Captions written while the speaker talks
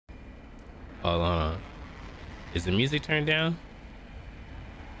Hold on. Is the music turned down?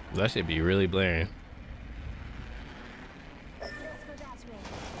 That should be really blaring.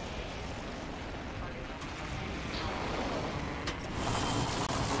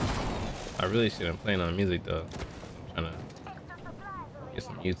 I really shouldn't play on music though. I'm trying to get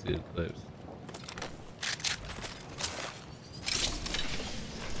some YouTube clips.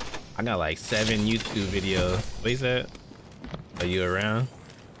 I got like 7 YouTube videos. What is that? Are you around?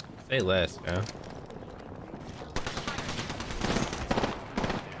 Say less, man.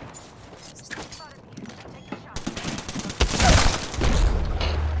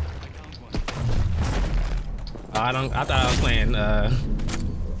 Oh, I thought I was playing I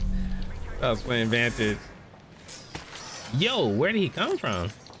was playing Vantage. Yo, where did he come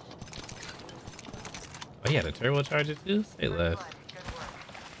from? Oh, he had a turbocharger too? Say less.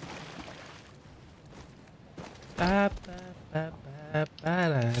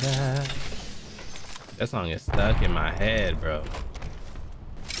 That song is stuck in my head, bro.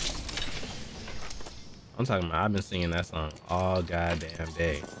 I'm talking about I've been singing that song all goddamn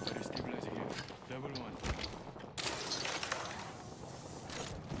day.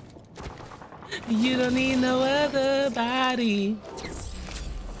 You don't need no other body.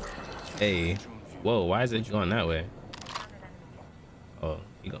 Hey, whoa, why is it going that way? Oh,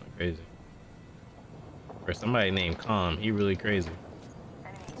 he going crazy. For somebody named Calm, he really crazy.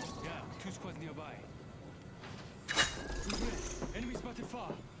 Yeah, 2 squads nearby. Enemy spotted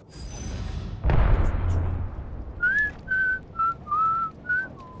far.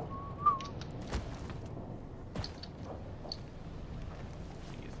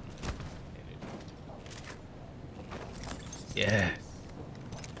 Yes.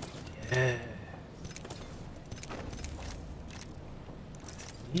 Yes.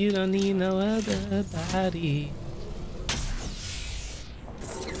 You don't need no other body.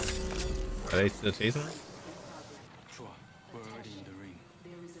 Are they still chasing us? Sure, we're already in the ring.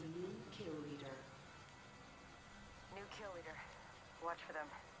 There is a new kill leader. New kill leader. Watch for them.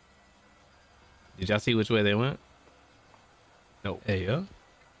 Did y'all see which way they went? No. Hey, yo.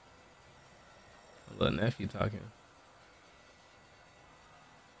 A little nephew talking.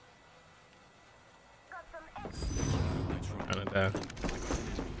 Trying to die.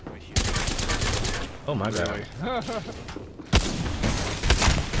 Oh my god.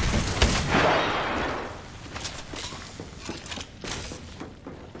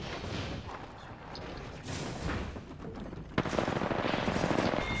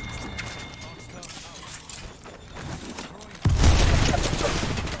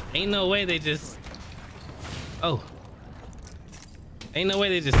 Ain't no way they just... Oh. Ain't no way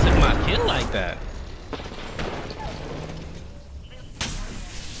they just took my kill like that.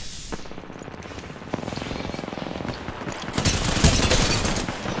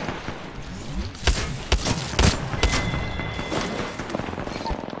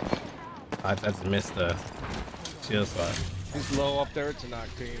 I just missed the shield spot. He's low up there to knock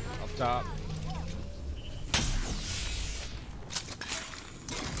team up top.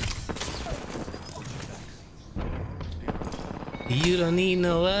 You don't need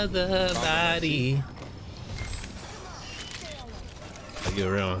no other body. Are you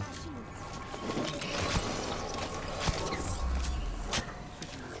a real one?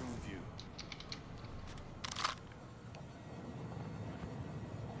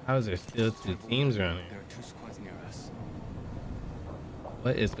 How is there still 2 teams around here? There are 2 squads near us.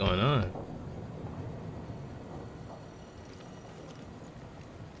 What is going on?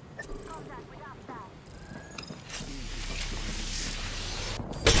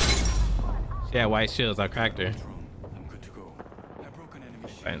 She had white shields. I cracked her. I'm good to go. I broke an enemy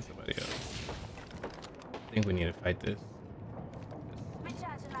shield. Fighting somebody else. I think we need to fight this.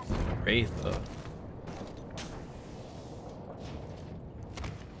 Wraith though.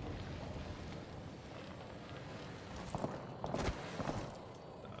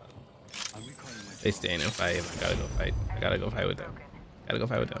 I'm recalling my They staying and fight. I gotta go fight. I gotta go fight with them. Gotta go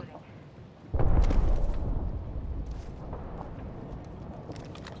fight with them.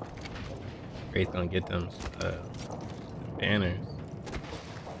 Wraith gonna get them banners.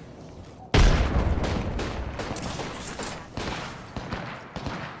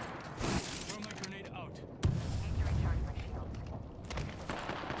 throw my grenade out.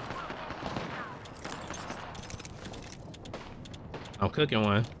 I'm cooking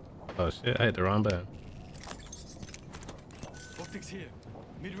one. Oh shit, I hit the wrong button. Optics here.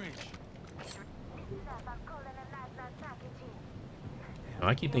 Mid-range. Damn,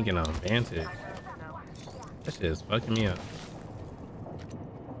 I keep thinking I'm Vantage. That shit is fucking me up.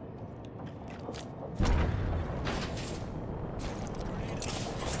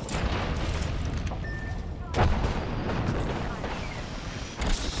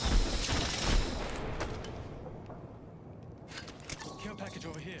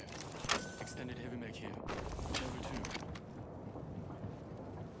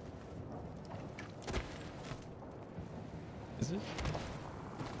 Jesus.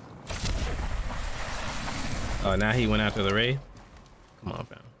 Oh, now he went after the Wraith? Come on,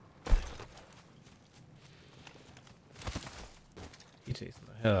 fam. He chasing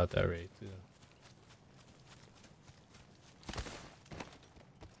the hell out that Wraith, too.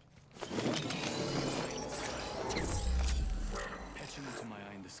 Patching into my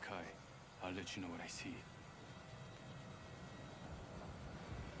eye in the sky. I'll let you know what I see.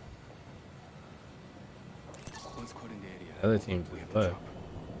 Once caught in the area, The other team we just have to left. drop.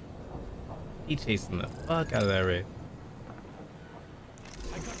 He chasing the fuck out of that Wraith.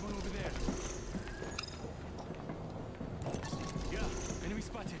 I got one over there. Yeah, enemy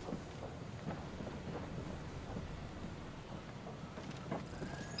spotted.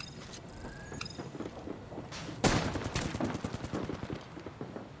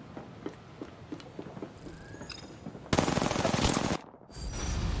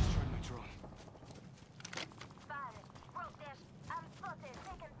 Destroyed my drone. Spotted. Broke this. I'm spotted.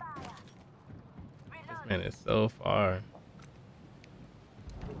 Taking fire. This man is so far.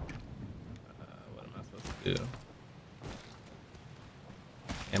 What am I supposed to do?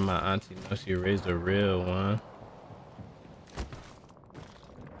 And my auntie knows she raised a real one.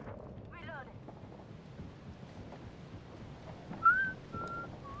 Reloaded.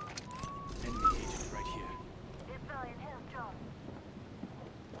 Enemy agent right here. Deploying health drone.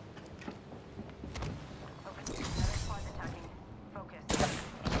 Okay, another squad attacking. Focus.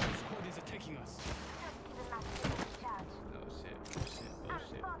 Squad is attacking us. Just keep in mind. Charge. Oh shit, oh shit, oh I'm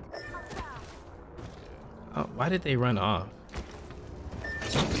shit. spotted. I'm down. Oh, why did they run off? I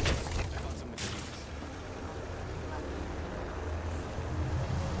found some materials.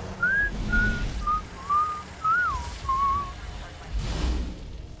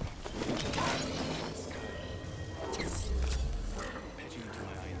 Patching into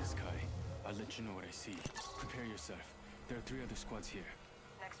my eye in the sky. I'll let you know what I see. Prepare yourself. There are 3 other squads here.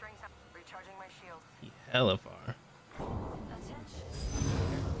 Next ring's up. Recharging my shield. He hella far.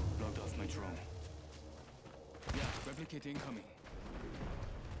 Logged off my drone. Yeah, replicate incoming.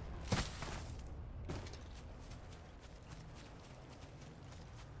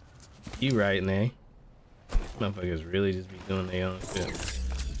 You right, Nay. Motherfuckers really just be doing their own shit.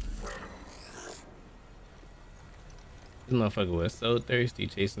 This motherfucker was so thirsty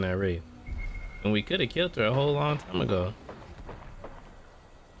chasing that Wraith. And we could have killed her a whole long time ago.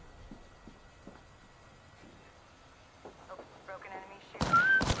 Oh, broken enemy shield.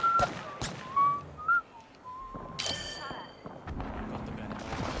 Got the bandit.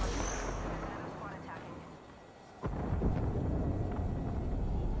 Another squad attacking.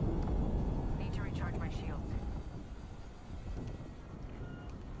 Need to recharge my shield.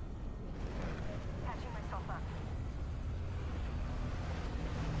 Patching myself up.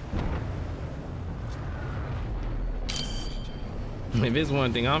 If it's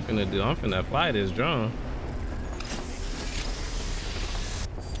one thing I'm finna do, I'm finna fly this drone.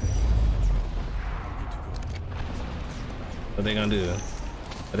 What they gonna do?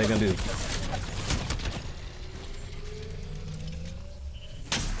 What they gonna do?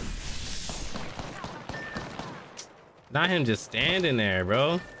 Not him just standing there,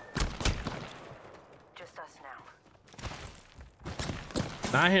 bro. Just us now.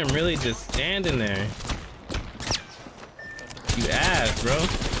 Not him really just standing there. You ass, bro.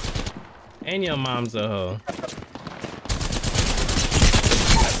 And your mom's a hoe.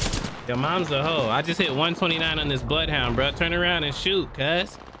 Your mom's a hoe. I just hit 129 on this bloodhound, bro. Turn around and shoot,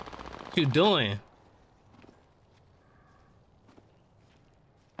 cuz. What you doing?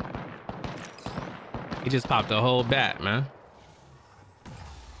 He just popped a whole bat, man.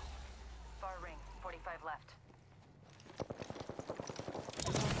 Far ring. 45 left.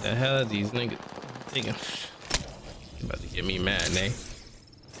 The hell are these niggas thinking? You about to get me mad, Nay.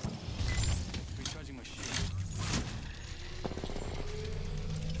 Recharging my shield.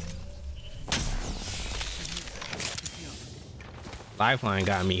 Lifeline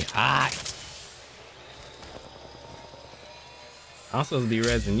got me hot. I'm supposed to be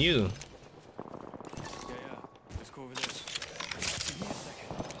rezzing you. Yeah. Let's go over there. Give me a second.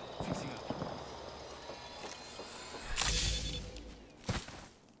 Fixing up.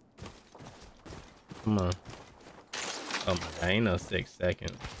 Come on. Oh my god, ain't no 6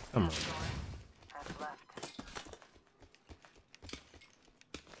 seconds. Come on. Half left.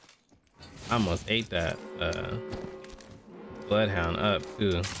 I almost ate that bloodhound up too.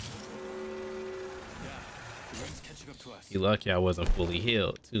 Yeah. The ring's catching up to us. You lucky I wasn't fully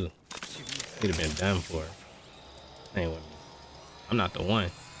healed too. Give me a second. Could have been done for. Ain't with me. I'm not the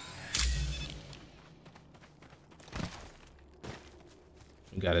one.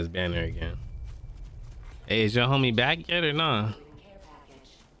 We got his banner again. Hey, is your homie back yet or not? Care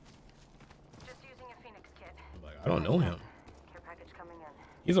package. Just using a Phoenix kit. Like, I don't know him. Care package coming in.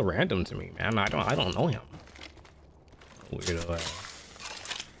 He's a random to me, man. I don't know him. Weirdo ass.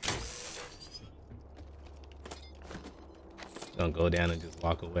 Gonna go down and just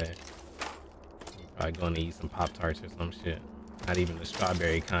walk away. Probably going to eat some Pop-Tarts or some shit. Not even the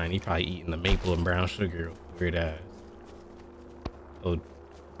strawberry kind. He probably eating the maple and brown sugar. Weird ass. Old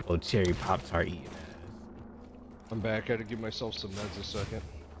cherry Pop-Tart eating ass. I'm back. I had to give myself some meds a second.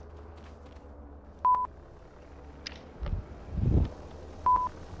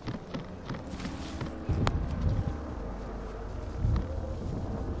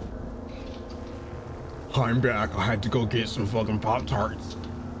 I'm back. I had to go get some fucking Pop-Tarts.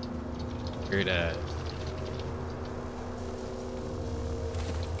 Weird ass.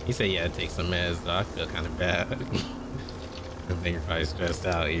 He said, yeah, take some meds, though. I feel kind of bad. I think you're probably stressed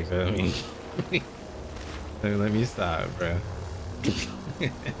out, you feel me? Let me stop, bro.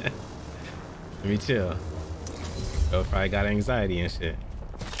 Let me chill. Bro probably got anxiety and shit.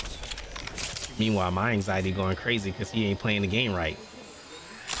 Meanwhile, my anxiety going crazy because he ain't playing the game right.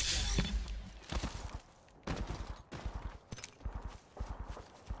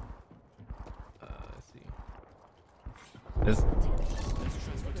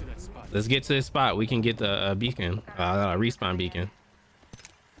 Let's get to this spot. We can get the beacon, respawn beacon.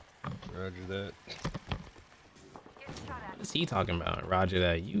 Roger that. What's he talking about? Roger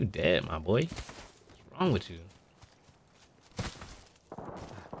that. You dead, my boy. What's wrong with you?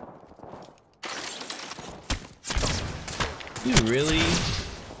 You really?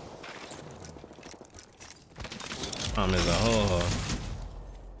 Mom is a hoe.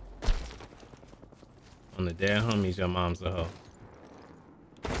 On the dead homies, your mom's a hoe.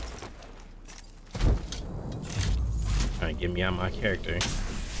 Trying to get me out my character.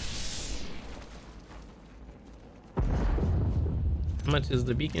 How much is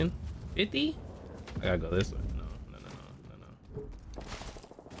the beacon? 50? I gotta go this way. No.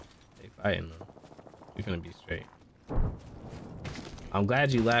 They fighting though. We finna be straight. I'm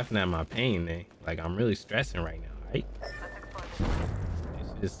glad you laughing at my pain, eh? Like I'm really stressing right now, right?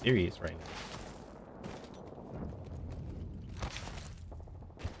 This is serious right now.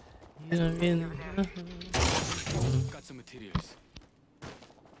 You don't really Got some materials.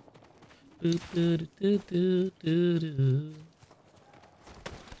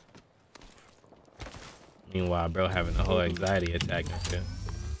 Meanwhile, bro having a whole anxiety attack and shit.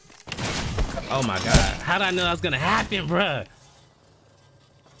 Oh my god. How did I know that was gonna happen, bruh?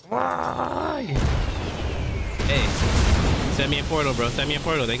 Why? Hey, set me a portal, bro. Set me a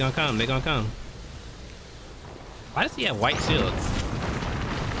portal. They gonna come. They gonna come. Why does he have white shields?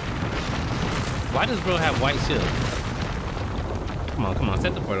 Why does bro have white shields? Come on.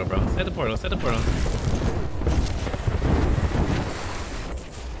 Set the portal, bro. Set the portal. Set the portal.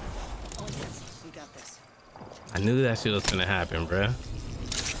 I knew that shit was gonna happen, bruh.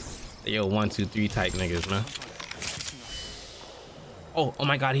 Yo, 1, 2, 3 type niggas, man. Oh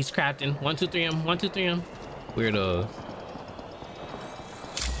my god, he's crafting. 1, 2, 3 him. 1, 2, 3 him. Weirdos.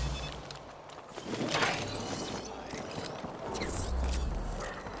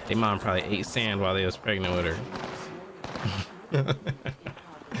 They mom probably ate sand while they was pregnant with her.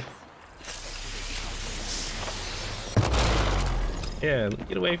 Yeah,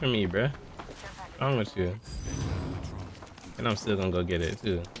 get away from me, bruh. What's wrong with you? And I'm still gonna go get it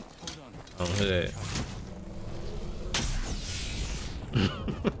too. On hood.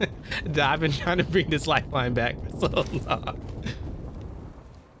 I've been trying to bring this lifeline back for so long.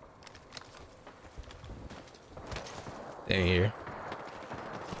 They ain't here.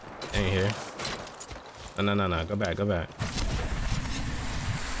 They ain't here. No. Go back.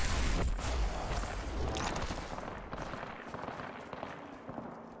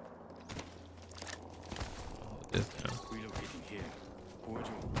 This down. Relocating here.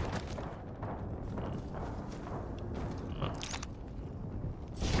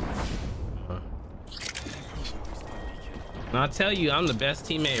 And I'll tell you, I'm the best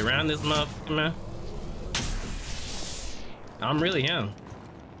teammate around this motherfucker, man. I'm really him.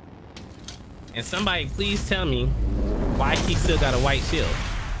 And somebody please tell me why he still got a white shield.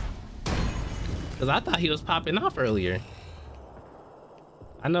 Because I thought he was popping off earlier.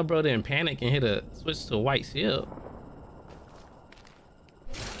 I know bro didn't panic and hit a switch to a white shield.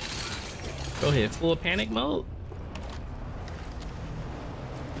 Bro hit full panic mode.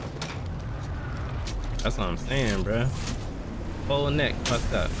 That's what I'm saying, bro. Whole neck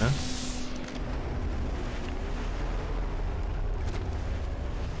fucked up, man.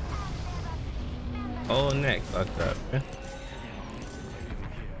 Whole neck fucked up, man.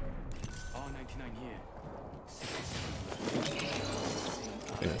 All 99 here.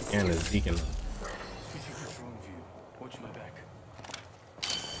 And the Deacon. Switching to drone view. Watch my back.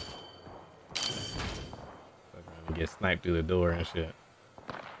 Get sniped through the door and shit.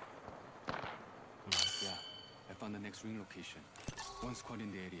 Yeah, I found the next ring location. One squad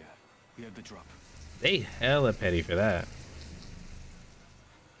in the area. We have the drop. They hella petty for that.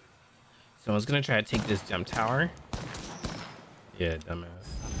 So I was gonna try to take this jump tower. Yeah, dumbass.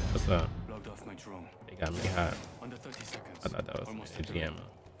 What's up? Logged off my drone. They got me hot. Under 30 seconds. I thought that was almost a hit the GM. ring.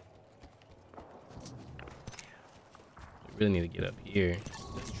 We really need to get up here.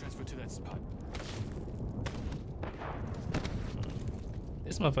 Let's transfer to that spot.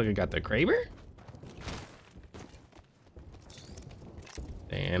 This motherfucker got the Kraber?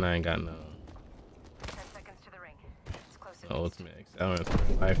 Dang, I ain't got no 10 seconds to the ring. It's close at least. ultimate excellence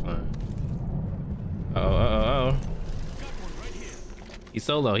lifeline. Uh-oh. He's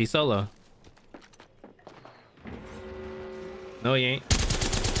solo, he's solo. No, he ain't.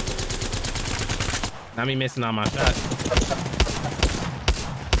 Not me missing all my shots.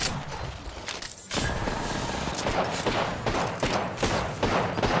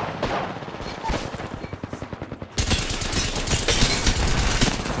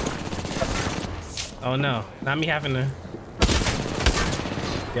 Oh no, not me having to.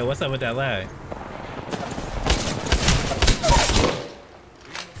 Yo, what's up with that lag?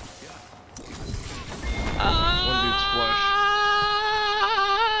 One dude's flush.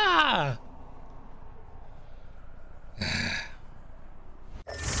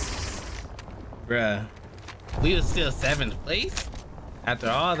 Bruh, we was still 7th place after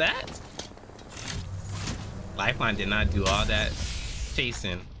all that? Lifeline did not do all that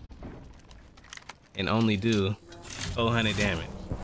chasing and only do 400 damage.